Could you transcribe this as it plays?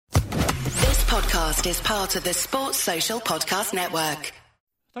podcast is part of the Sports Social Podcast Network.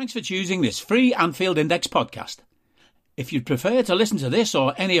 Thanks for choosing this free Anfield Index podcast. If you'd prefer to listen to this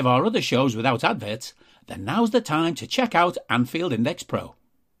or any of our other shows without adverts, then now's the time to check out Anfield Index Pro.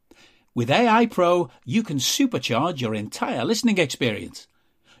 With AI Pro, you can supercharge your entire listening experience.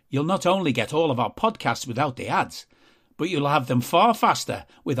 You'll not only get all of our podcasts without the ads, but you'll have them far faster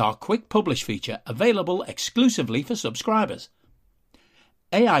with our Quick Publish feature available exclusively for subscribers.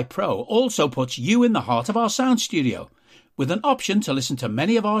 AI Pro also puts you in the heart of our sound studio, with an option to listen to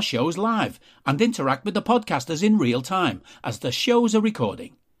many of our shows live and interact with the podcasters in real time as the shows are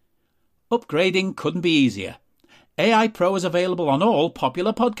recording. Upgrading couldn't be easier. AI Pro is available on all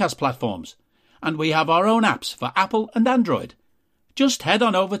popular podcast platforms, and we have our own apps for Apple and Android. Just head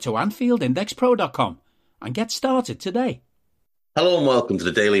on over to AnfieldIndexPro.com and get started today. Hello and welcome to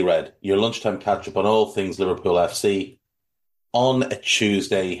the Daily Red, your lunchtime catch-up on all things Liverpool FC. On a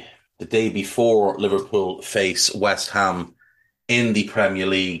Tuesday, the day before Liverpool face West Ham in the Premier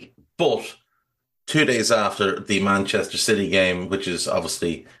League, but 2 days after the Manchester City game, which is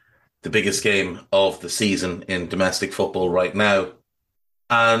obviously the biggest game of the season in domestic football right now.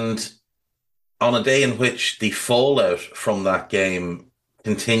 And on a day in which the fallout from that game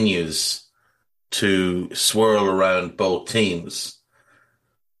continues to swirl around both teams.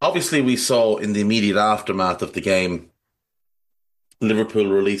 Obviously, we saw in the immediate aftermath of the game, Liverpool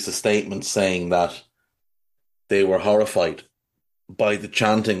released a statement saying that they were horrified by the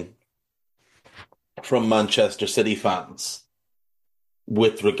chanting from Manchester City fans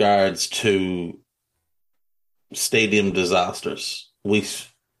with regards to stadium disasters.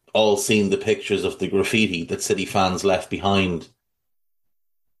 We've all seen the pictures of the graffiti that City fans left behind.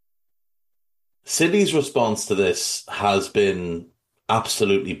 City's response to this has been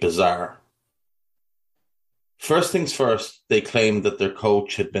absolutely bizarre. First things first, they claimed that their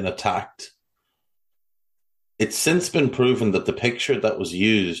coach had been attacked. It's since been proven that the picture that was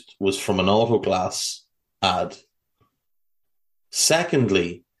used was from an Autoglass ad.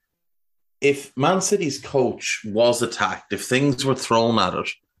 Secondly, if Man City's coach was attacked, if things were thrown at it,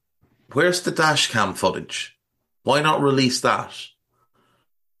 where's the dash cam footage? Why not release that?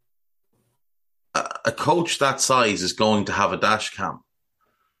 A coach that size is going to have a dash cam.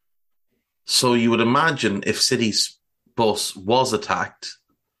 So you would imagine if City's bus was attacked,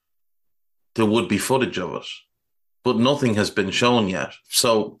 there would be footage of it. But nothing has been shown yet.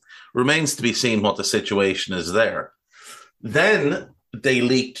 So remains to be seen what the situation is there. Then they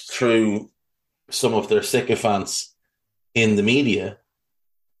leaked through some of their sycophants in the media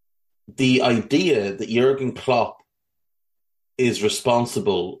the idea that Jurgen Klopp is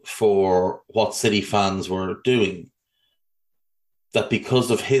responsible for what City fans were doing. That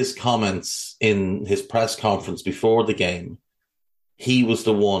because of his comments in his press conference before the game, he was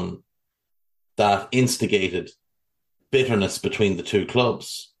the one that instigated bitterness between the two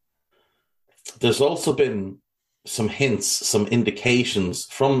clubs. There's also been some hints, some indications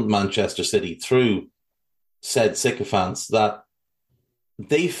from Manchester City through said sycophants that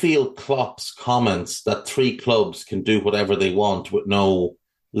they feel Klopp's comments that three clubs can do whatever they want with no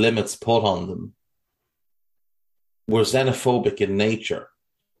limits put on them were xenophobic in nature.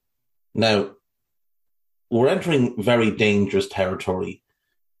 Now, we're entering very dangerous territory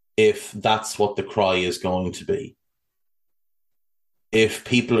if that's what the cry is going to be. If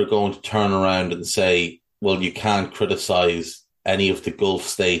people are going to turn around and say, well, you can't criticise any of the Gulf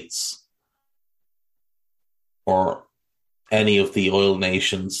states or any of the oil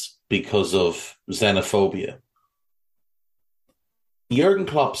nations because of xenophobia. Jurgen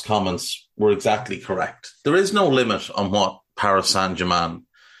Klopp's comments were exactly correct. There is no limit on what Paris Saint-Germain,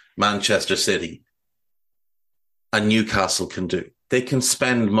 Manchester City, and Newcastle can do. They can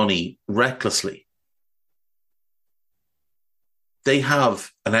spend money recklessly. They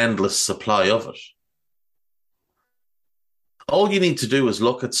have an endless supply of it. All you need to do is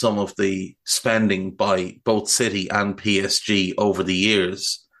look at some of the spending by both City and PSG over the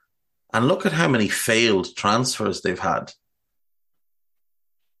years and look at how many failed transfers they've had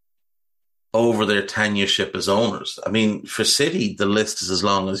over their tenureship as owners. I mean, for City, the list is as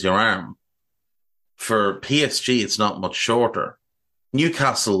long as your arm. For PSG, it's not much shorter.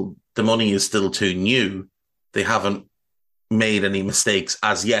 Newcastle, the money is still too new. They haven't made any mistakes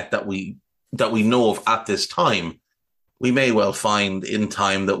as yet that we know of at this time. We may well find in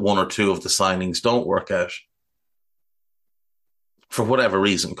time that one or two of the signings don't work out. For whatever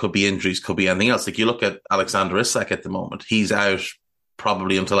reason, could be injuries, could be anything else. Like you look at Alexander Isak at the moment, he's out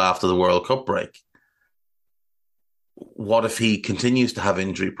probably until after the World Cup break. What if he continues to have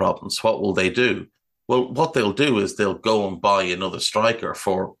injury problems? What will they do? Well, what they'll do is they'll go and buy another striker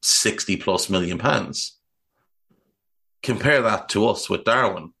for 60 plus million pounds. Compare that to us with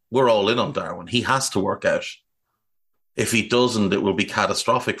Darwin. We're all in on Darwin. He has to work out. If he doesn't, it will be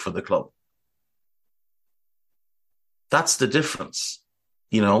catastrophic for the club. That's the difference.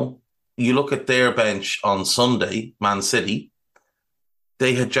 You know, you look at their bench on Sunday, Man City,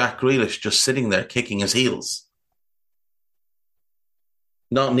 they had Jack Grealish just sitting there kicking his heels.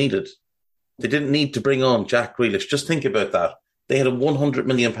 Not needed. They didn't need to bring on Jack Grealish. Just think about that. They had a £100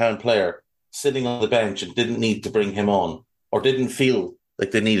 million player sitting on the bench and didn't need to bring him on, or didn't feel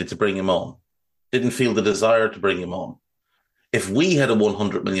like they needed to bring him on, didn't feel the desire to bring him on. If we had a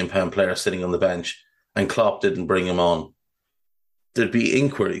 £100 million player sitting on the bench and Klopp didn't bring him on, there'd be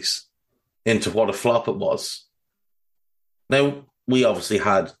inquiries into what a flop it was. Now, we obviously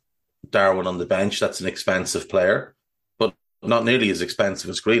had Darwin on the bench. That's an expensive player, but not nearly as expensive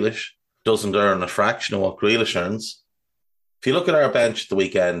as Grealish. Doesn't earn a fraction of what Grealish earns. If you look at our bench at the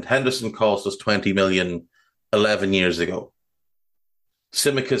weekend, Henderson cost us 20 million 11 years ago.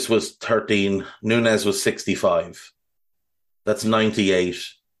 Tsimikas was 13. Nunez was 65. That's 98.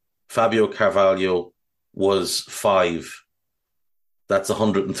 Fabio Carvalho was 5. That's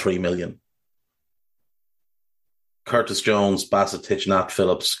 103 million. Curtis Jones, Basetich, Nat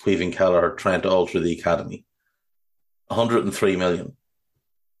Phillips, Queven Kelleher, Trent all through the academy. 103 million.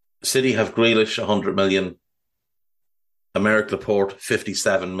 City have Grealish, 100 million. Aymeric Laporte,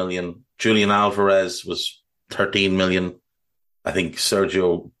 57 million. Julian Alvarez was 13 million. I think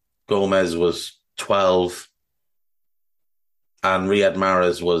Sergio Gomez was 12. And Riyad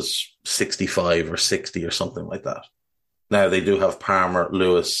Mahrez was 65 or 60 or something like that. Now, they do have Palmer,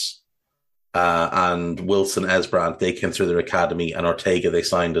 Lewis, and Wilson Esbrandt. They came through their academy, and Ortega they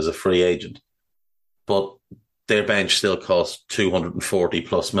signed as a free agent. But their bench still cost 240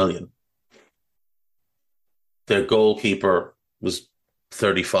 plus million. Their goalkeeper was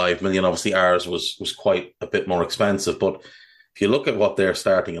 35 million. Obviously, ours was quite a bit more expensive. But if you look at what their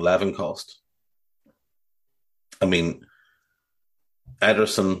starting 11 cost, I mean,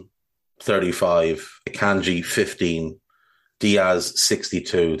 Ederson, 35, Akanji, 15, Diaz,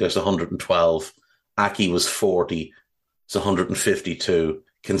 62. There's 112. Aki was 40. It's 152.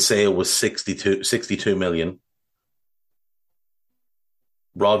 Cancelo was 62 million.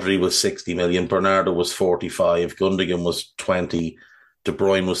 Rodri was 60 million. Bernardo was 45. Gundogan was 20. De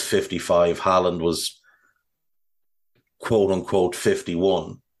Bruyne was 55. Haaland was quote unquote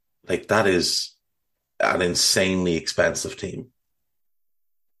 51. Like, that is an insanely expensive team.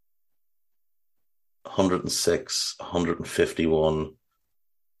 106, 151,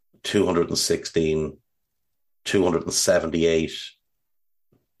 216, 278,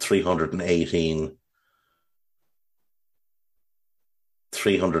 318,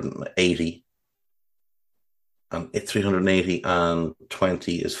 380, and 380 and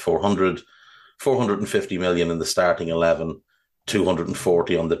 20 is 400, 450 million in the starting 11,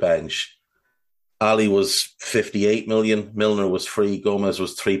 240 on the bench. Ali was 58 million, Milner was free, Gomez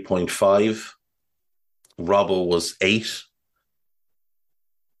was 3.5, Robbo was 8.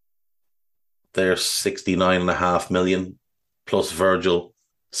 There's 69.5 million, plus Virgil,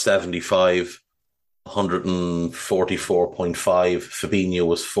 75, 144.5. Fabinho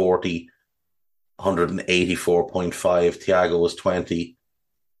was 40, 184.5. Thiago was 20,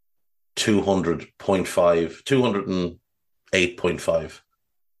 200.5, 208.5.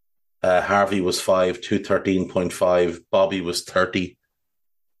 Harvey was 5, 213.5. Bobby was 30,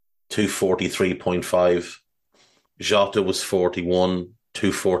 243.5. Jota was 41,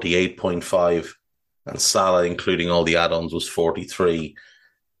 248.5. And Salah, including all the add-ons, was 43,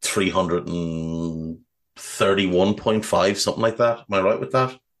 331.5, something like that. Am I right with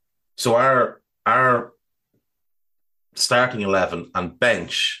that? So our starting 11 and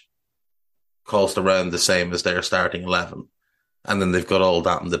bench cost around the same as their starting 11. And then they've got all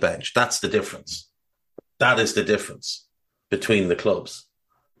that on the bench. That's the difference. That is the difference between the clubs.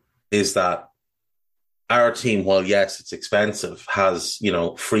 Is that our team, while yes, it's expensive, has, you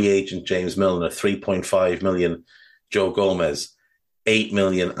know, free agent James Milner, 3.5 million Joe Gomez, 8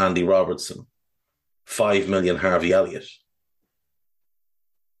 million Andy Robertson, 5 million Harvey Elliott.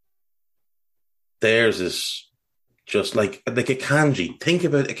 Theirs is just like Akanji. Think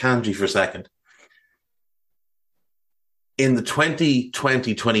about Akanji for a second. In the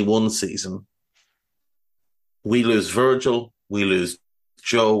 2020-21 season, we lose Virgil, we lose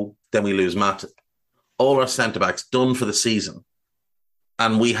Joe, then we lose Matip. All our centre-backs done for the season.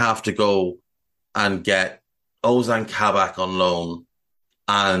 And we have to go and get Ozan Kabak on loan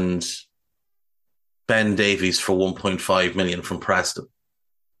and Ben Davies for 1.5 million from Preston.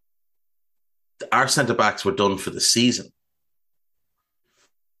 our centre-backs were done for the season.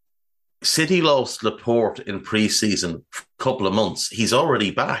 City lost Laporte in pre-season for a couple of months. He's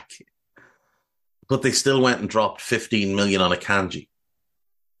already back. But they still went and dropped 15 million on Akanji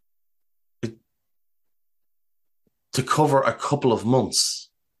to cover a couple of months.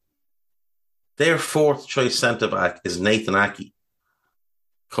 Their fourth choice centre-back is Nathan Aki.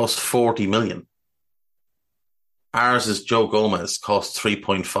 Cost 40 million. Ours is Joe Gomez, cost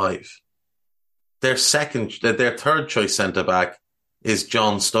 3.5. Their third choice centre-back is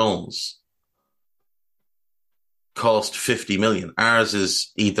John Stones. Cost 50 million. Ours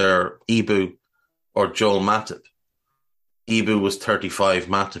is either Ibu or Joel Matip. Ibu was 35,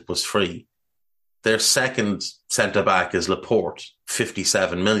 Matip was free. Their second centre-back is Laporte,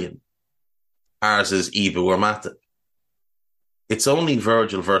 57 million. Ours is Ibu or Matip. It's only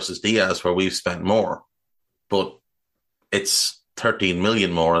Virgil versus Diaz where we've spent more, but it's 13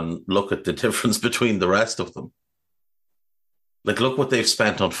 million more, and look at the difference between the rest of them. Like, look what they've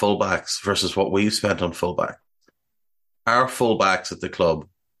spent on fullbacks versus what we've spent on fullback. Our fullbacks at the club,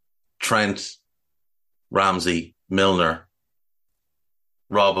 Trent, Ramsey, Milner,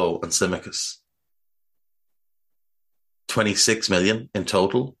 Robbo and Tsimikas. 26 million in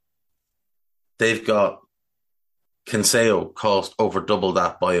total. They've got Cancelo cost over double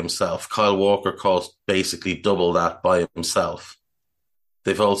that by himself. Kyle Walker cost basically double that by himself.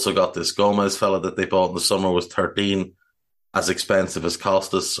 They've also got this Gomez fella that they bought in the summer, was 13, as expensive as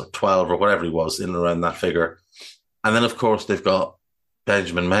Costas, or 12 or whatever he was, in and around that figure. And then, of course, they've got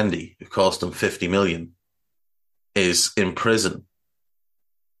Benjamin Mendy, who cost them 50 million, is in prison.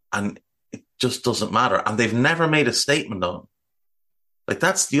 And it just doesn't matter. And they've never made a statement on him. Like,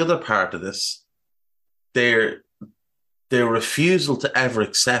 that's the other part of this. Their refusal to ever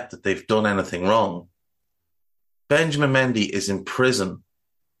accept that they've done anything wrong. Benjamin Mendy is in prison,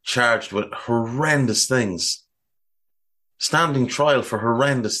 charged with horrendous things, standing trial for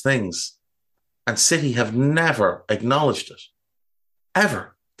horrendous things. And City have never acknowledged it.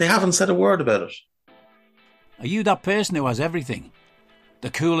 Ever. They haven't said a word about it. Are you that person who has everything? The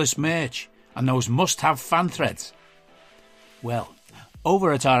coolest merch and those must-have fan threads? Well,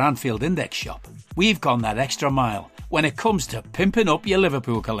 over at our Anfield Index shop, we've gone that extra mile when it comes to pimping up your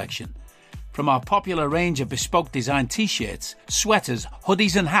Liverpool collection. From our popular range of bespoke design t-shirts, sweaters,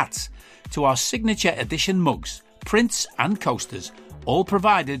 hoodies and hats, to our signature edition mugs, prints and coasters, all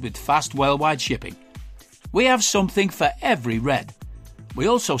provided with fast worldwide shipping. We have something for every red. We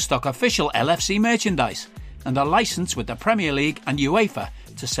also stock official LFC merchandise and are licensed with the Premier League and UEFA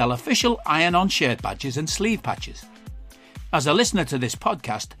to sell official iron-on shirt badges and sleeve patches. As a listener to this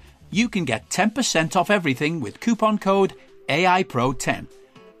podcast, you can get 10% off everything with coupon code AIPRO10.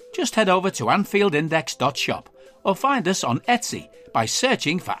 Just head over to AnfieldIndex.shop or find us on Etsy by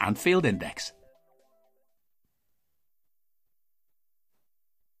searching for Anfield Index.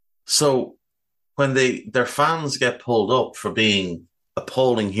 So when their fans get pulled up for being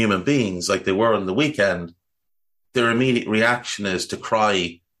appalling human beings like they were on the weekend, their immediate reaction is to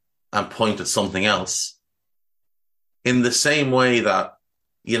cry and point at something else. In the same way that,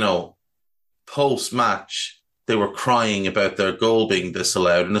 post-match, they were crying about their goal being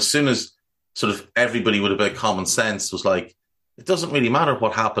disallowed. And as soon as sort of everybody with a bit of common sense was like, it doesn't really matter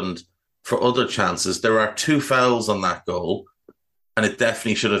what happened for other chances. There are 2 fouls on that goal, and it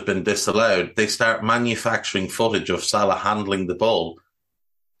definitely should have been disallowed. They start manufacturing footage of Salah handling the ball.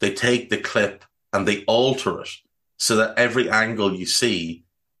 They take the clip and they alter it so that every angle you see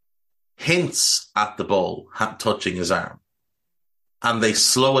hints at the ball touching his arm. And they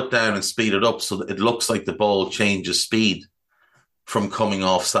slow it down and speed it up so that it looks like the ball changes speed from coming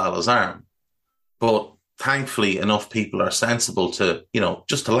off Salah's arm. But thankfully, enough people are sensible to,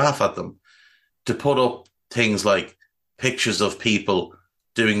 just to laugh at them, to put up things like pictures of people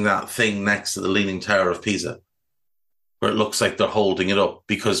doing that thing next to the Leaning Tower of Pisa, where it looks like they're holding it up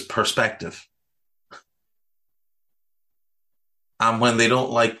because perspective. And when they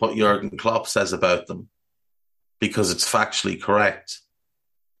don't like what Jurgen Klopp says about them, because it's factually correct,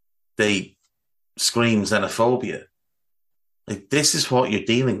 they scream xenophobia. Like, this is what you're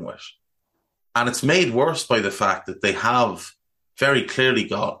dealing with. And it's made worse by the fact that they have very clearly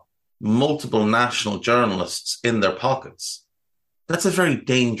got multiple national journalists in their pockets. That's a very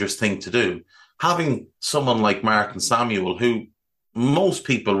dangerous thing to do. Having someone like Martin Samuel, who most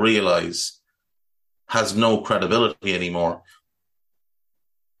people realise has no credibility anymore,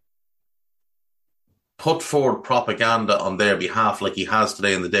 put forward propaganda on their behalf like he has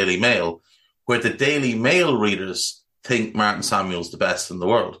today in the Daily Mail, where the Daily Mail readers think Martin Samuel's the best in the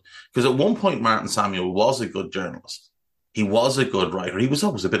world. Because at one point, Martin Samuel was a good journalist. He was a good writer. He was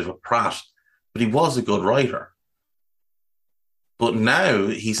always a bit of a prat. but he was a good writer. But now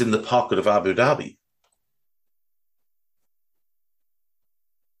he's in the pocket of Abu Dhabi.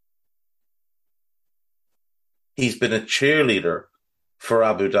 He's been a cheerleader for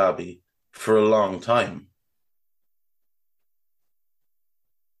Abu Dhabi for a long time.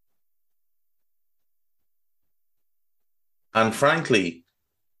 And frankly,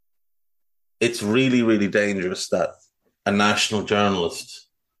 it's really, really dangerous that a national journalist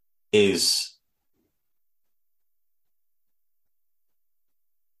is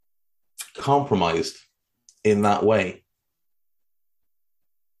compromised in that way.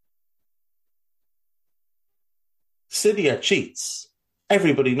 City are cheats.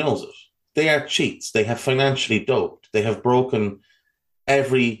 Everybody knows it. They are cheats. They have financially doped. They have broken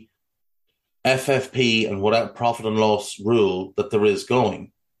every FFP and whatever profit and loss rule that there is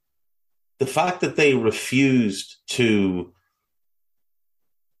going. The fact that they refused to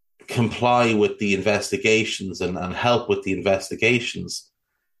comply with the investigations and help with the investigations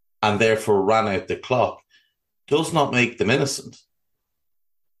and therefore ran out the clock does not make them innocent.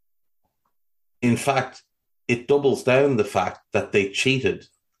 In fact, it doubles down the fact that they cheated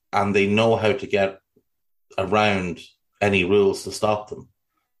and they know how to get around any rules to stop them.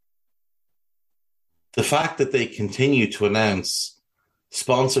 The fact that they continue to announce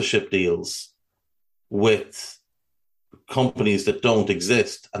sponsorship deals with companies that don't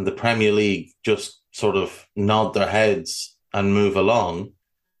exist and the Premier League just sort of nod their heads and move along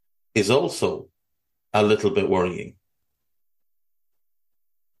is also a little bit worrying.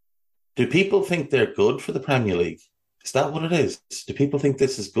 Do people think they're good for the Premier League? Is that what it is? Do people think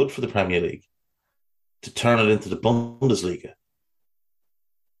this is good for the Premier League? To turn it into the Bundesliga?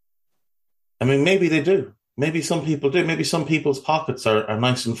 I mean, maybe they do. Maybe some people do. Maybe some people's pockets are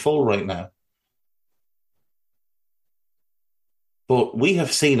nice and full right now. But we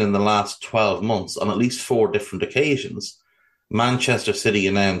have seen in the last 12 months, on at least 4 different occasions, Manchester City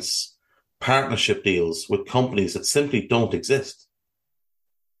announce partnership deals with companies that simply don't exist.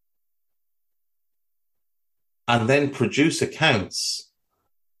 And then produce accounts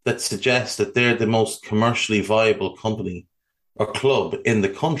that suggest that they're the most commercially viable company or club in the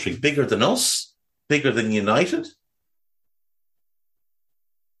country, bigger than us, bigger than United.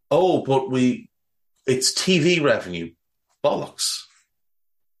 Oh, but it's TV revenue. Bollocks.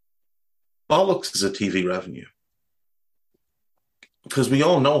 Bollocks is a TV revenue. Because we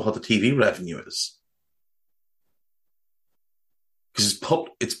all know how the TV revenue is. Because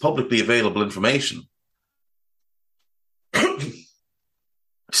it's publicly available information.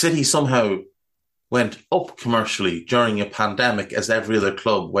 City somehow went up commercially during a pandemic as every other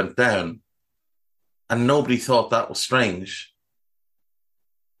club went down. And nobody thought that was strange.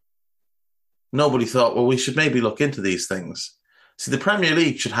 Nobody thought, well, we should maybe look into these things. See, the Premier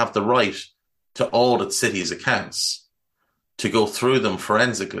League should have the right to audit City's accounts, to go through them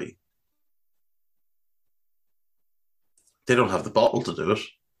forensically. They don't have the bottle to do it,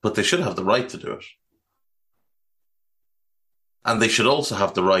 but they should have the right to do it. And they should also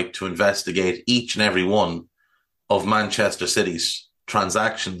have the right to investigate each and every one of Manchester City's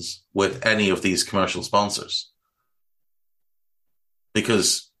transactions with any of these commercial sponsors.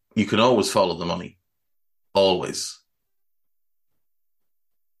 Because you can always follow the money. Always.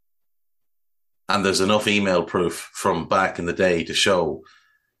 And there's enough email proof from back in the day to show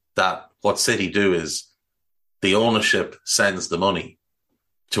that what City do is the ownership sends the money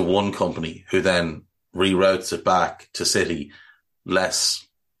to one company who then reroutes it back to City, less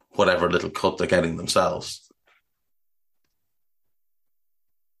whatever little cut they're getting themselves.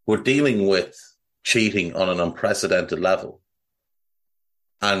 We're dealing with cheating on an unprecedented level.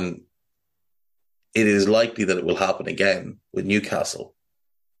 And it is likely that it will happen again with Newcastle.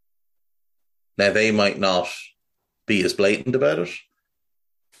 Now, they might not be as blatant about it,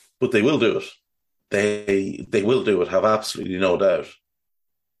 but they will do it. They will do it, have absolutely no doubt.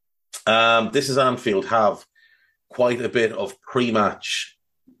 This is Anfield, have quite a bit of pre-match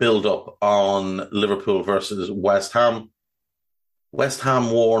build-up on Liverpool versus West Ham. West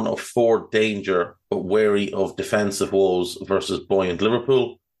Ham warn of forward danger, but wary of defensive woes versus buoyant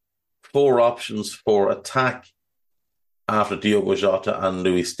Liverpool. 4 options for attack after Diogo Jota and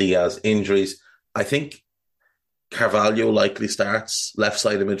Luis Diaz injuries. I think Carvalho likely starts left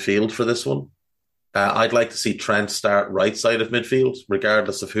side of midfield for this one. I'd like to see Trent start right side of midfield,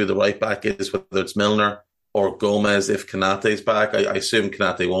 regardless of who the right back is, whether it's Milner or Gomez if Konate's back. I assume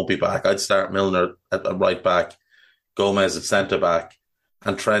Konate won't be back. I'd start Milner at right back, Gomez at centre back,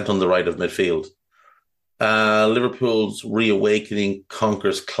 and Trent on the right of midfield. Liverpool's reawakening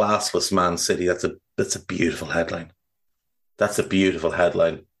conquers classless Man City. That's a beautiful headline. That's a beautiful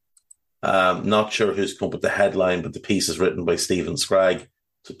headline. Not sure who's come up with the headline, but the piece is written by Stephen Scragg.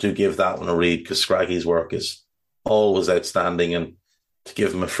 So do give that one a read, because Scraggy's work is always outstanding. And to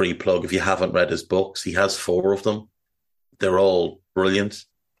give him a free plug, if you haven't read his books, he has 4 of them. They're all brilliant.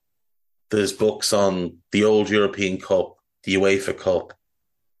 There's books on the old European Cup, the UEFA Cup,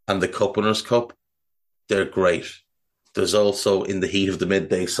 and the Cup Winners' Cup. They're great. There's also In the Heat of the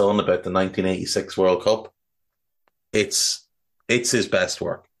Midday Sun about the 1986 World Cup. It's his best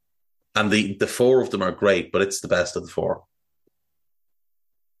work. And the 4 of them are great, but it's the best of the 4.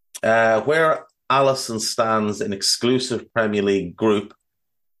 Where Alisson stands in exclusive Premier League group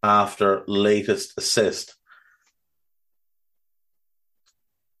after latest assist.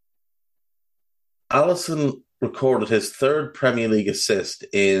 Alisson recorded his 3rd Premier League assist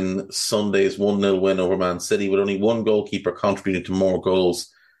in Sunday's 1-0 win over Man City, with only one goalkeeper contributing to more goals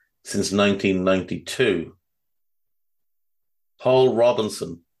since 1992. Paul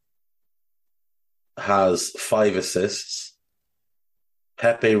Robinson has 5 assists.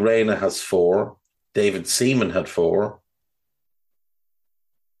 Pepe Reina has 4. David Seaman had 4.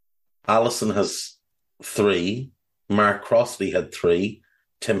 Alisson has 3. Mark Crossley had 3.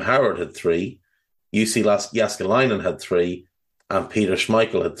 Tim Howard had 3. Jussi Jääskeläinen had 3. And Peter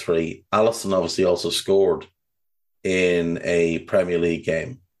Schmeichel had 3. Alisson obviously also scored in a Premier League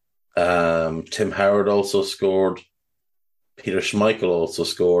game. Tim Howard also scored. Peter Schmeichel also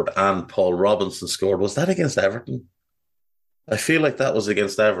scored. And Paul Robinson scored. Was that against Everton? I feel like that was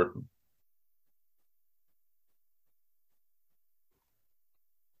against Everton.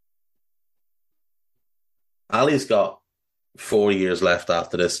 Ali's got 4 years left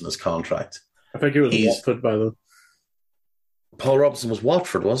after this in his contract. I think it was Watford by then. Paul Robinson was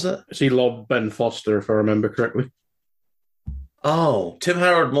Watford, was it? He lobbed Ben Foster, if I remember correctly. Oh, Tim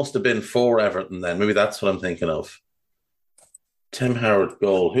Howard must have been for Everton then. Maybe that's what I'm thinking of. Tim Howard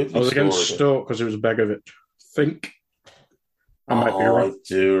goal. Who I was against Stoke because it was Begovic. I think. I might be wrong. I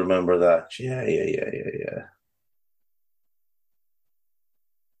do remember that. Yeah.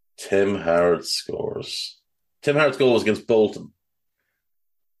 Tim Howard scores. Tim Howard's goal was against Bolton.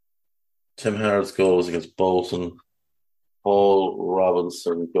 Paul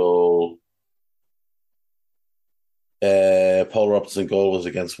Robinson goal. Paul Robinson goal was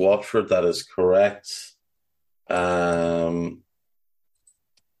against Watford. That is correct.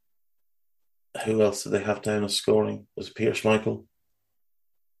 Who else did they have down as scoring? Was it Peter Schmeichel?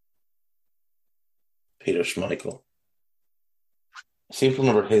 Peter Schmeichel. I seem to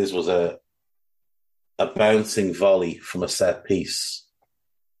remember his was a bouncing volley from a set piece.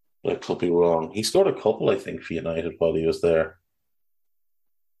 But I could be wrong. He scored a couple, I think, for United while he was there.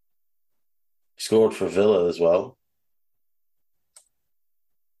 He scored for Villa as well.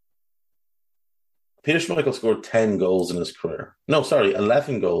 Peter Schmeichel scored 10 goals in his career. No, sorry,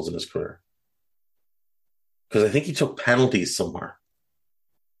 11 goals in his career. Because I think he took penalties somewhere.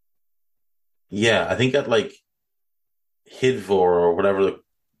 Yeah, I think at like Hidvor or whatever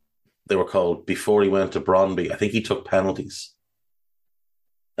they were called before he went to Brøndby. I think he took penalties.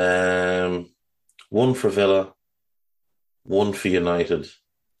 1 for Villa, 1 for United.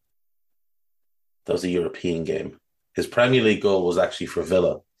 That was a European game. His Premier League goal was actually for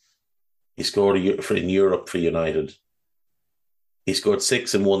Villa. He scored in Europe for United. He scored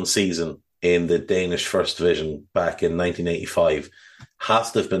 6 in one season in the Danish First Division back in 1985.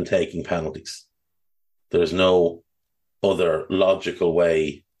 Has to have been taking penalties. There's no other logical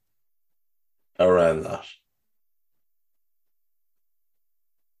way around that.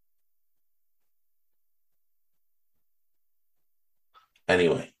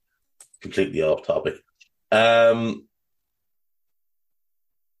 Anyway, completely off topic.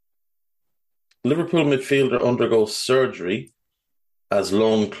 Liverpool midfielder undergoes surgery as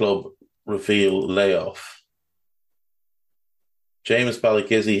loan club reveal layoff. James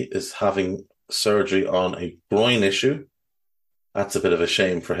Balagizi is having surgery on a groin issue. That's a bit of a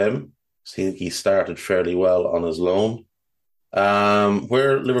shame for him. I think he started fairly well on his loan.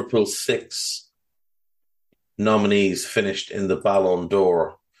 Where Liverpool's 6 nominees finished in the Ballon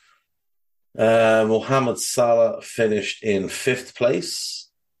d'Or. Mohamed Salah finished in 5th place.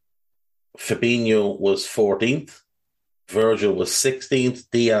 Fabinho was 14th. Virgil was 16th.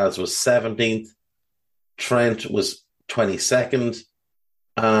 Diaz was 17th. Trent was 22nd.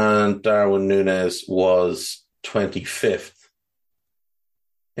 And Darwin Núñez was 25th.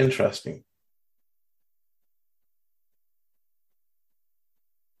 Interesting.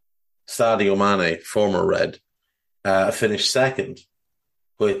 Sadio Mane, former Red, finished 2nd,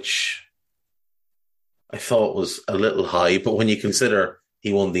 which I thought was a little high, but when you consider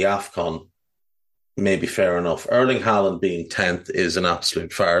he won the AFCON, maybe fair enough. Erling Haaland being 10th is an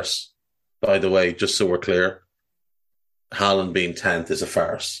absolute farce. by the way, just so we're clear, Haaland being 10th is a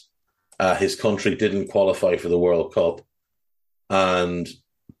farce. His country didn't qualify for the World Cup. And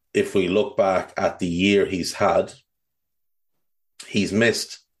if we look back at the year he's had, he's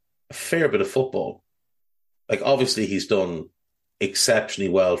missed a fair bit of football. Like, obviously, he's done exceptionally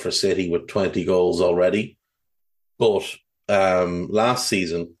well for City with 20 goals already. But last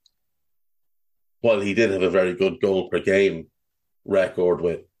season, while he did have a very good goal per game record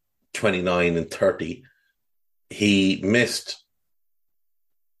with 29 and 30, he missed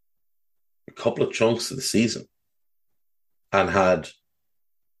a couple of chunks of the season and had,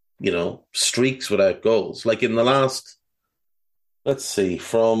 streaks without goals. Like in the last, let's see,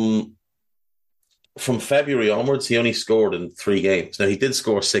 from February onwards, he only scored in 3 games. Now, he did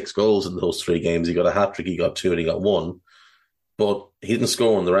score 6 goals in those 3 games. He got a hat-trick, he got 2, and he got 1. But he didn't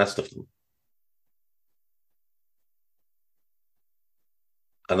score in the rest of them.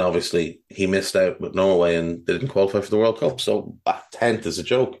 And obviously, he missed out with Norway and they didn't qualify for the World Cup. So 10th is a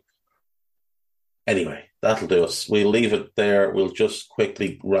joke. Anyway, that'll do us. We'll leave it there. We'll just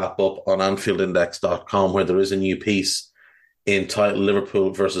quickly wrap up on AnfieldIndex.com, where there is a new piece entitled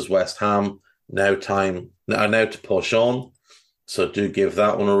Liverpool versus West Ham. Now to push on. So do give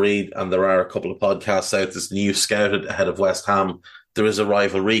that one a read. And there are a couple of podcasts out. There's New Scouted ahead of West Ham. There is a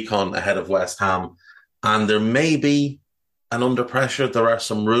Rival Recon ahead of West Ham. And there may be an Under Pressure. There are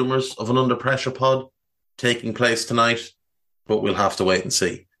some rumours of an Under Pressure pod taking place tonight, but we'll have to wait and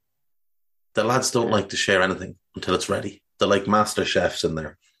see. The lads don't like to share anything until it's ready. They're like master chefs in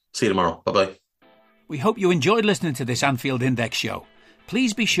there. See you tomorrow. Bye-bye. We hope you enjoyed listening to this Anfield Index show.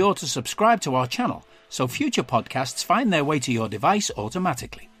 Please be sure to subscribe to our channel so future podcasts find their way to your device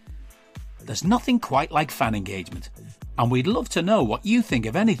automatically. There's nothing quite like fan engagement, and we'd love to know what you think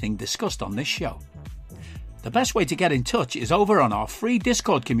of anything discussed on this show. The best way to get in touch is over on our free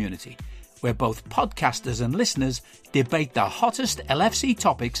Discord community, where both podcasters and listeners debate the hottest LFC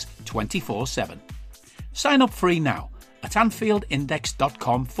topics 24/7. Sign up free now at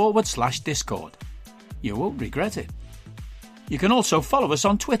AnfieldIndex.com/Discord. You won't regret it. You can also follow us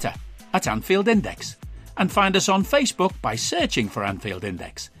on Twitter at Anfield Index and find us on Facebook by searching for Anfield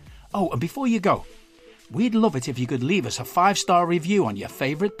Index. Oh, and before you go, we'd love it if you could leave us a 5-star review on your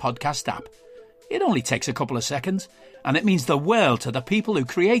favourite podcast app. It only takes a couple of seconds, and it means the world to the people who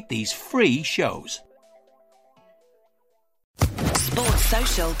create these free shows. Sports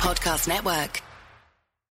Social Podcast Network.